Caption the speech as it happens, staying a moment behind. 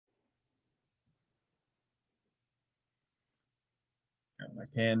My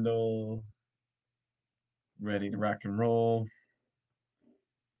candle, ready to rock and roll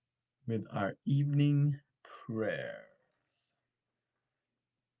with our evening prayers.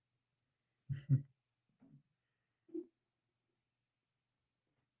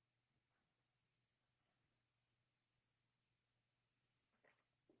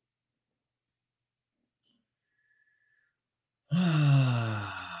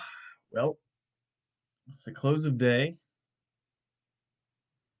 Well, it's the close of day.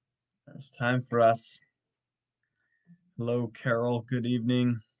 It's time for us. Hello, Carol. Good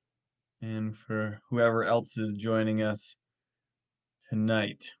evening. And for whoever else is joining us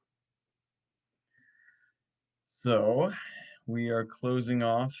tonight. So, we are closing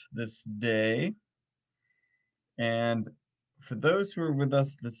off this day. And for those who are with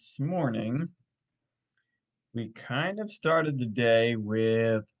us this morning, we kind of started the day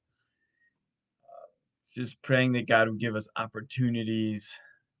with just praying that God would give us opportunities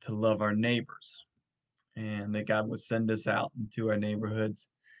to love our neighbors and that God would send us out into our neighborhoods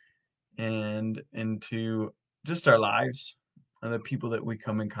and into just our lives and the people that we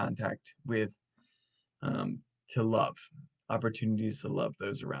come in contact with, um, to love, opportunities to love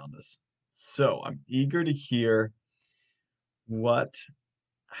those around us. So I'm eager to hear what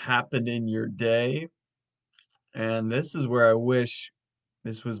happened in your day. And this is where I wish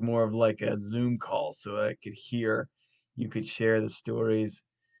this was more of like a Zoom call so I could hear, you could share the stories,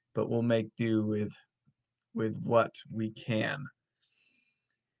 but we'll make do with what we can.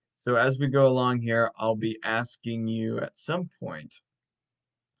 So as we go along here, I'll be asking you at some point,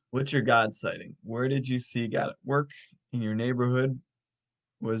 what's your God sighting? Where did you see God at work in your neighborhood?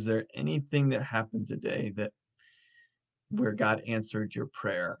 Was there anything that happened today that where God answered your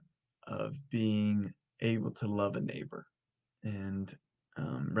prayer of being able to love a neighbor and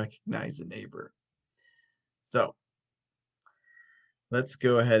recognize a neighbor? So let's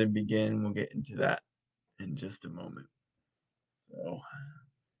go ahead and begin. We'll get into that in just a moment. So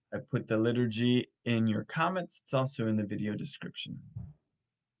I put the liturgy in your comments. It's also in the video description.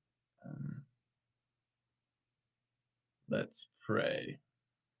 Um, let's pray.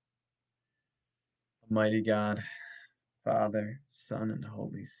 Almighty God, Father, Son, and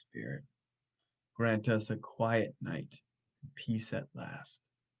Holy Spirit, grant us a quiet night and peace at last.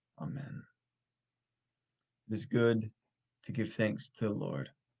 Amen. It is good to give thanks to the Lord,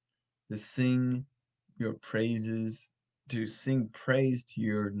 to sing your praises, to sing praise to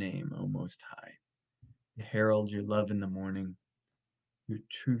your name, O Most High, to herald your love in the morning, your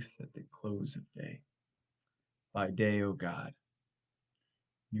truth at the close of day. By day, O God,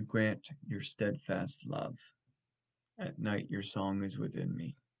 you grant your steadfast love. At night your song is within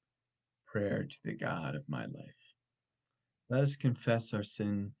me, prayer to the God of my life. Let us confess our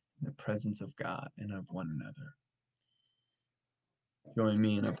sin in the presence of God and of one another. Join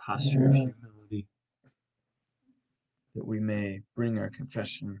me in a posture of humility that we may bring our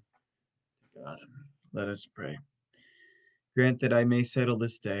confession to God. Let us pray. Grant that I may settle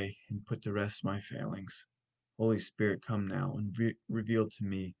this day and put to rest my failings. Holy Spirit, come now and reveal to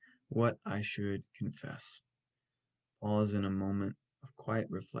me what I should confess. Pause in a moment of quiet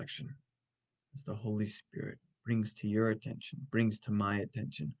reflection as the Holy Spirit brings to your attention, brings to my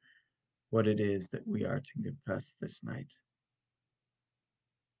attention what it is that we are to confess this night.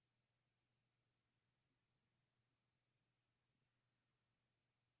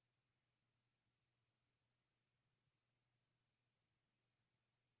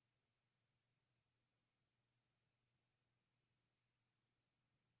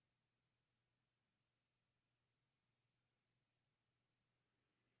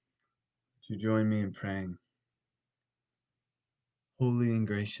 To join me in praying. Holy and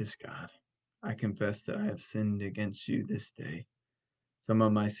gracious God, I confess that I have sinned against you this day. Some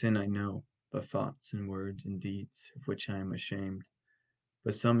of my sin I know, but thoughts and words and deeds of which I am ashamed,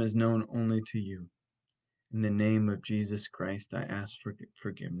 but some is known only to you. In the name of Jesus Christ, I ask for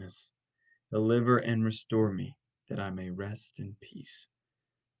forgiveness. Deliver and restore me, that I may rest in peace.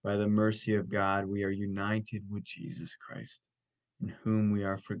 By the mercy of God, we are united with Jesus Christ, in whom we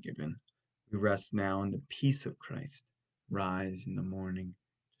are forgiven. We rest now in the peace of Christ. Rise in the morning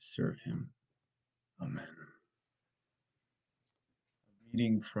to serve him. Amen.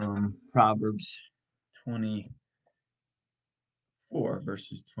 Reading from Proverbs 24,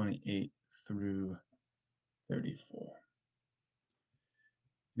 verses 28 through 34.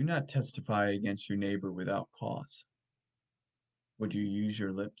 Do not testify against your neighbor without cause. Would you use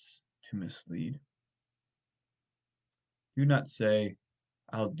your lips to mislead? Do not say,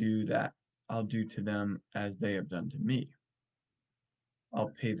 I'll do that. I'll do to them as they have done to me.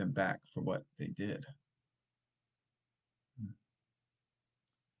 I'll pay them back for what they did.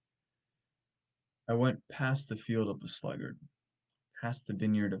 I went past the field of a sluggard, past the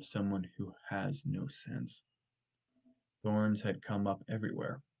vineyard of someone who has no sense. Thorns had come up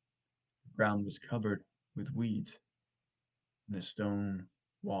everywhere. The ground was covered with weeds, and the stone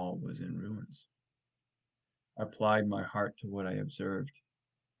wall was in ruins. I applied my heart to what I observed,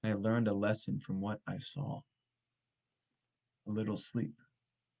 and I learned a lesson from what I saw. A little sleep,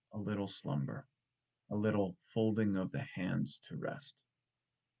 a little slumber, a little folding of the hands to rest.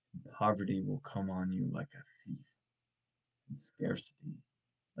 And poverty will come on you like a thief, and scarcity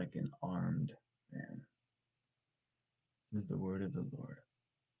like an armed man. This is the word of the Lord.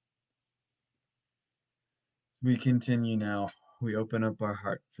 We continue now. We open up our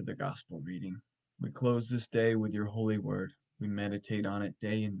heart for the gospel reading. We close this day with your holy word. We meditate on it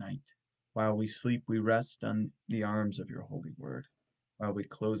day and night. While we sleep, we rest on the arms of your holy word. While we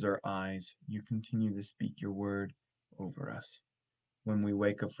close our eyes, you continue to speak your word over us. When we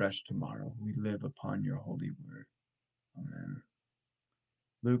wake afresh tomorrow, we live upon your holy word. Amen.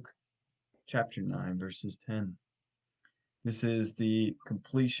 Luke chapter 9, verses 10. This is the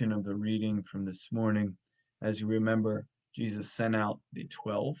completion of the reading from this morning. As you remember, Jesus sent out the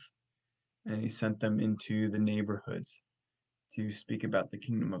 12, and he sent them into the neighborhoods to speak about the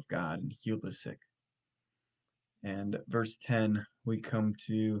kingdom of God and heal the sick. And verse 10, we come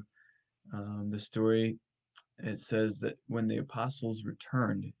to the story. It says that when the apostles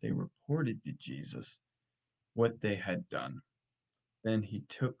returned, they reported to Jesus what they had done. Then he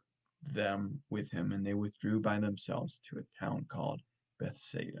took them with him, and they withdrew by themselves to a town called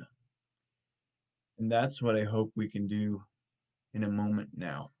Bethsaida. And that's what I hope we can do in a moment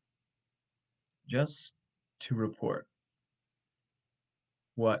now. Just to report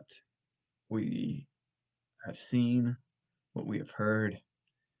what we have seen, what we have heard,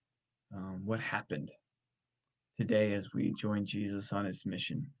 what happened today as we join Jesus on his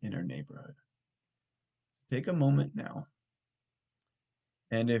mission in our neighborhood. So take a moment now.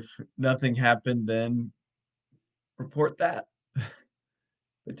 And if nothing happened, then report that.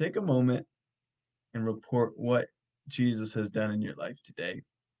 But take a moment and report what Jesus has done in your life today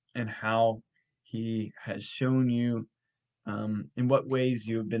and how he has shown you in what ways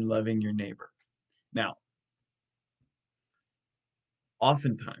you have been loving your neighbor. Now,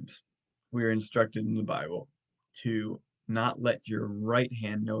 oftentimes we are instructed in the Bible to not let your right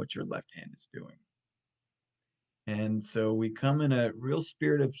hand know what your left hand is doing. And so we come in a real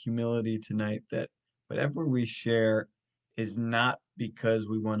spirit of humility tonight that whatever we share is not because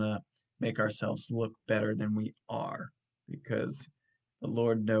we want to make ourselves look better than we are, because the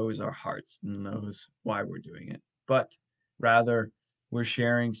Lord knows our hearts and knows why we're doing it. But rather, we're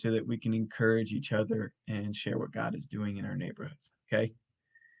sharing so that we can encourage each other and share what God is doing in our neighborhoods. Okay?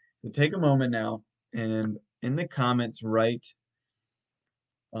 So take a moment now and in the comments write,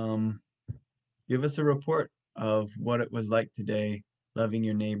 give us a report of what it was like today, loving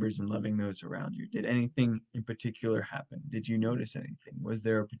your neighbors and loving those around you. Did anything in particular happen? Did you notice anything? Was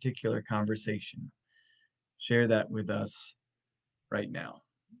there a particular conversation? Share that with us right now.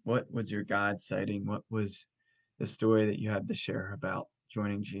 What was your God sighting? What was the story that you had to share about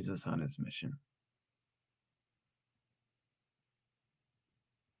joining Jesus on his mission?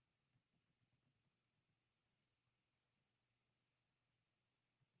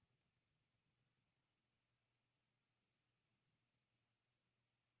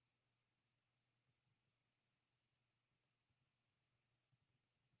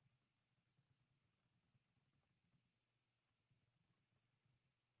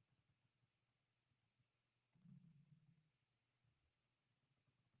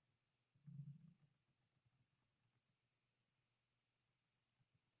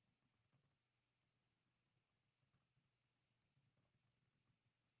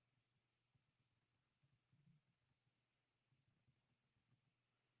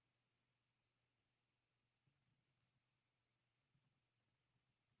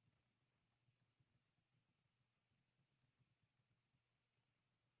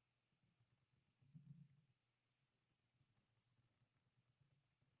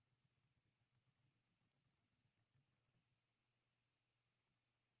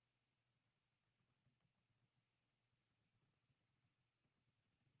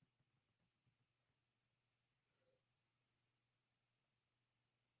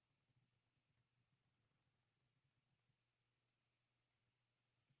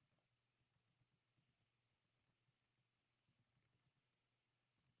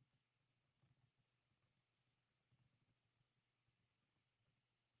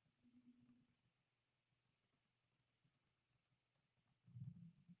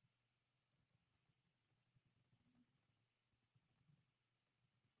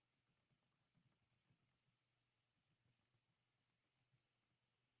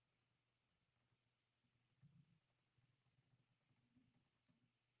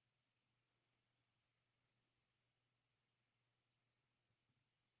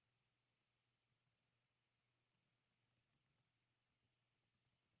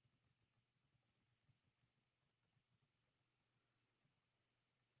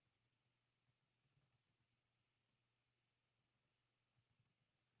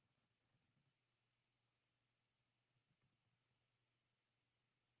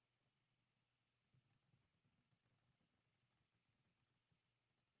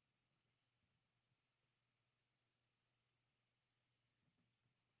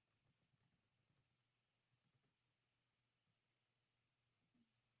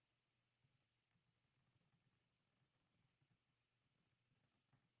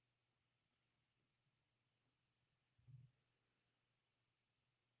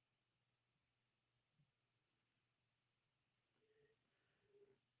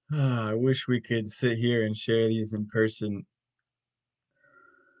 I wish we could sit here and share these in person,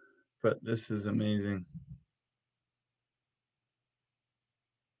 but this is amazing.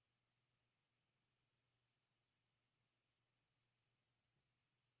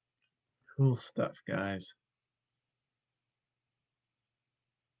 Cool stuff, guys.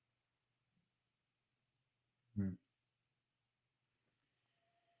 Hmm.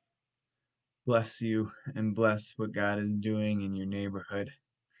 Bless you and bless what God is doing in your neighborhood.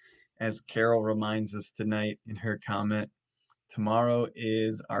 As Carol reminds us tonight in her comment, tomorrow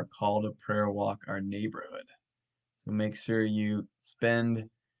is our call to prayer walk our neighborhood. So make sure you spend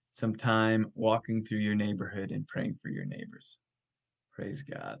some time walking through your neighborhood and praying for your neighbors. Praise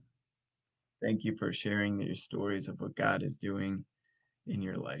God. Thank you for sharing your stories of what God is doing in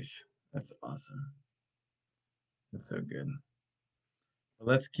your life. That's awesome. That's so good. Well,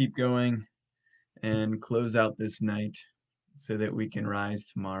 let's keep going and close out this night so that we can rise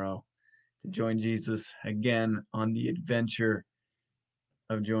tomorrow to join Jesus again on the adventure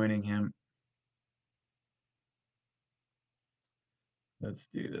of joining him. Let's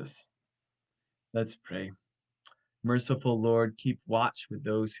do this. Let's pray. Merciful Lord, keep watch with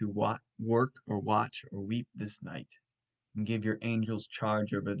those who work or watch or weep this night, and give your angels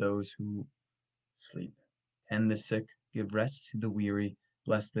charge over those who sleep. Tend the sick, give rest to the weary,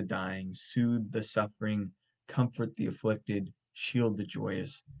 bless the dying, soothe the suffering, comfort the afflicted, shield the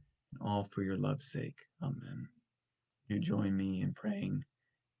joyous, and all for your love's sake. Amen. You join me in praying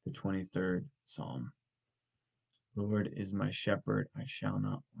the 23rd Psalm. Lord is my shepherd, I shall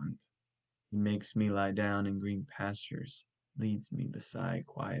not want. He makes me lie down in green pastures, leads me beside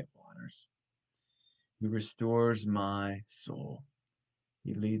quiet waters. He restores my soul.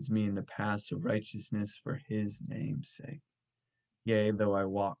 He leads me in the paths of righteousness for his name's sake. Yea, though I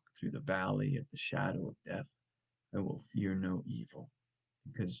walk through the valley of the shadow of death, I will fear no evil,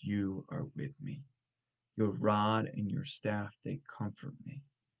 because you are with me. Your rod and your staff, they comfort me.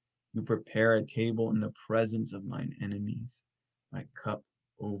 You prepare a table in the presence of mine enemies. My cup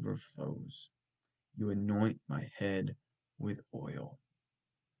overflows. You anoint my head with oil.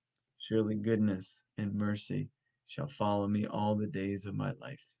 Surely goodness and mercy shall follow me all the days of my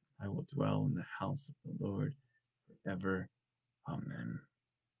life. I will dwell in the house of the Lord forever. Amen.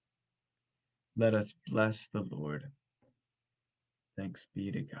 Let us bless the Lord. Thanks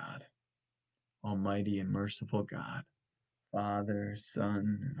be to God, Almighty and merciful God, Father,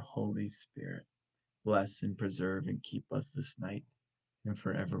 Son, and Holy Spirit. Bless and preserve and keep us this night and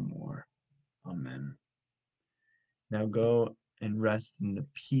forevermore. Amen. Now go and rest in the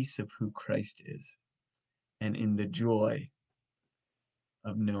peace of who Christ is and in the joy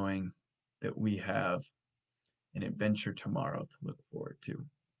of knowing that we have an adventure tomorrow to look forward to,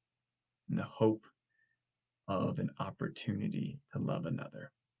 and the hope of an opportunity to love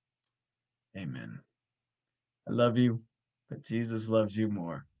another. Amen. I love you, but Jesus loves you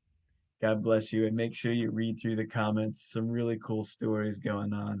more. God bless you, and make sure you read through the comments. Some really cool stories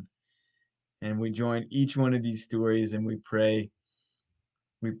going on. And we join each one of these stories and we pray.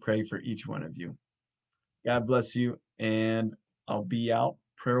 We pray for each one of you. God bless you, and I'll be out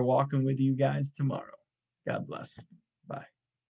prayer walking with you guys tomorrow. God bless.